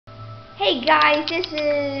Hey guys, this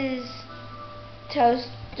is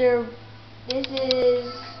Toaster. This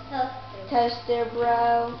is Toaster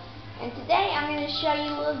Bro, and today I'm going to show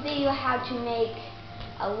you a little video how to make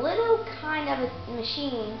a little kind of a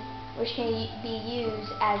machine which can be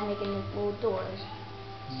used as making little doors.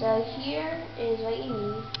 So here is what you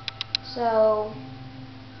need. So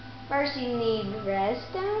first you need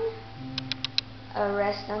redstone, a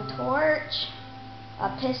redstone torch,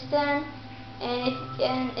 a piston.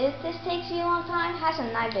 And if this takes you a long time, have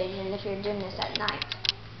some night vision if you're doing this at night.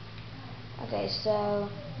 Okay, so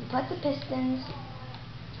you put the pistons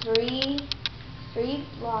three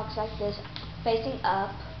blocks like this, facing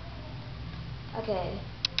up. Okay,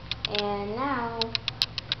 and now,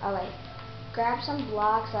 oh wait, grab some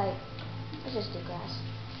blocks like, let's just do grass.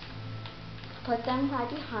 Put them right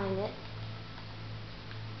behind it.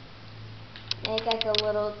 Make like a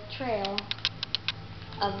little trail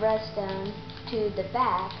of redstone to the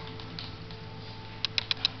back.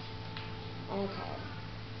 Okay.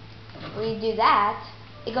 When you do that,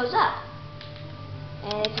 it goes up.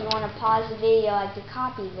 And if you want to pause the video, like to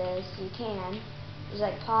copy this, you can. Just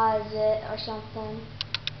like pause it or something.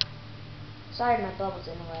 Sorry, my bubble's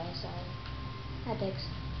in the way. Sorry. Hi, pigs.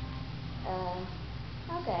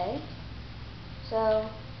 Okay. So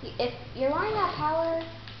if you're running out of power,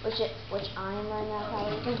 which I am running out of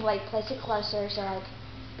power, you can like place it closer so like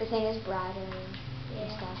the thing is brighter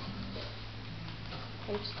and stuff.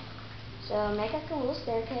 Oops. So make like a little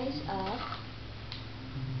staircase up.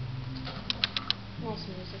 Nice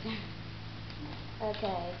music.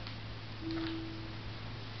 Okay.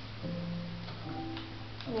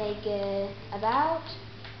 Make it about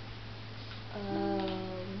 1,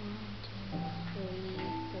 2, 3,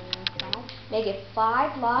 4, 5. Make it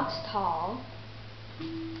 5 blocks tall.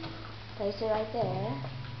 Place it right there.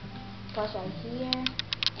 Plus right here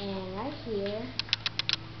and right here.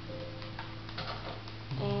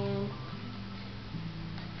 And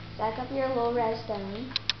stack up your little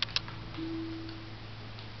redstone.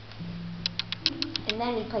 And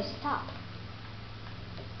then you place the top.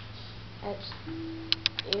 Oops.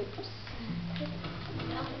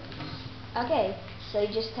 Okay, so you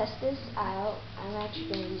just test this out. I'm actually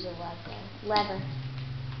going to use a lever.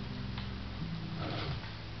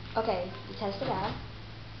 Okay, you test it out.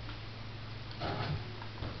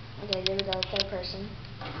 Okay, there we go, third person.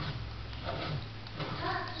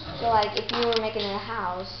 So like if you were making a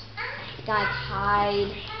house, you can like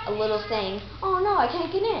hide a little thing. Oh no, I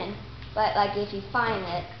can't get in. But like if you find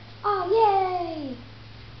it, oh yay!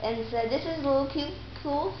 And so this is a little cute,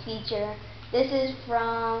 cool feature. This is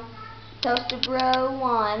from Toaster Bro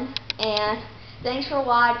 1, and thanks for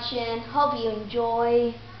watching. Hope you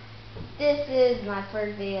enjoy. This is my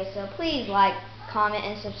first video, so please like, comment,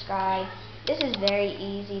 and subscribe. This is very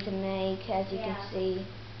easy to make, as you can see.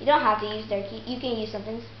 You don't have to use their key. You can use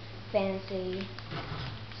something fancy.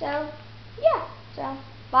 So, yeah. So,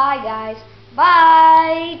 bye guys.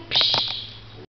 Bye! Psh.